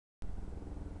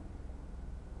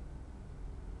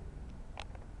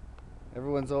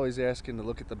Everyone's always asking to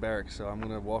look at the barracks, so I'm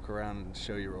going to walk around and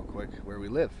show you real quick where we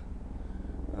live.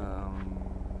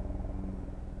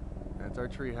 That's our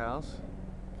tree house.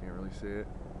 Can't really see it.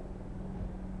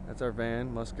 That's our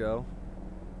van, must go.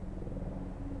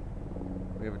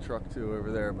 We have a truck too over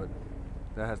there, but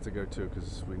that has to go too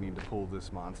because we need to pull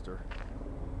this monster.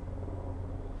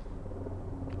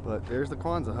 But there's the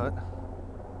Kwanzaa hut.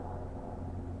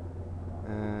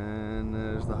 And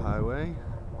there's the highway.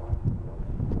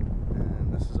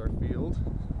 And this is our field.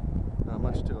 Not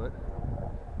much to it.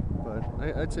 But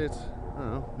I'd say it's, I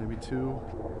don't know, maybe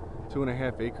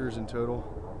 2.5 acres in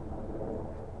total.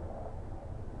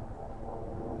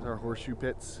 There's our horseshoe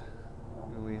pits.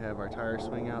 And we have our tire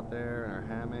swing out there and our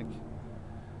hammock.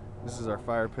 This is our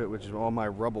fire pit, which is all my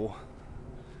rubble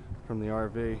from the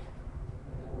RV.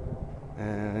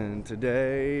 And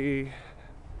today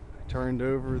I turned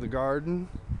over the garden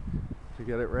to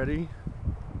get it ready.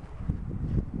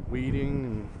 Weeding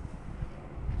and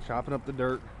chopping up the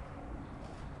dirt.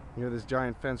 We have this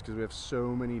giant fence because we have so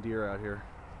many deer out here.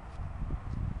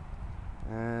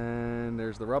 And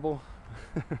there's the rubble.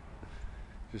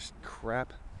 Just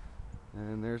crap.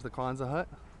 And there's the Kwanzaa hut.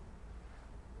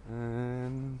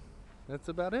 And that's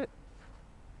about it.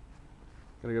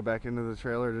 Gotta go back into the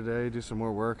trailer today, do some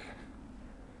more work.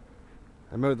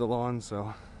 I mowed the lawn,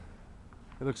 so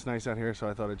it looks nice out here, so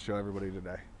I thought I'd show everybody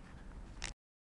today.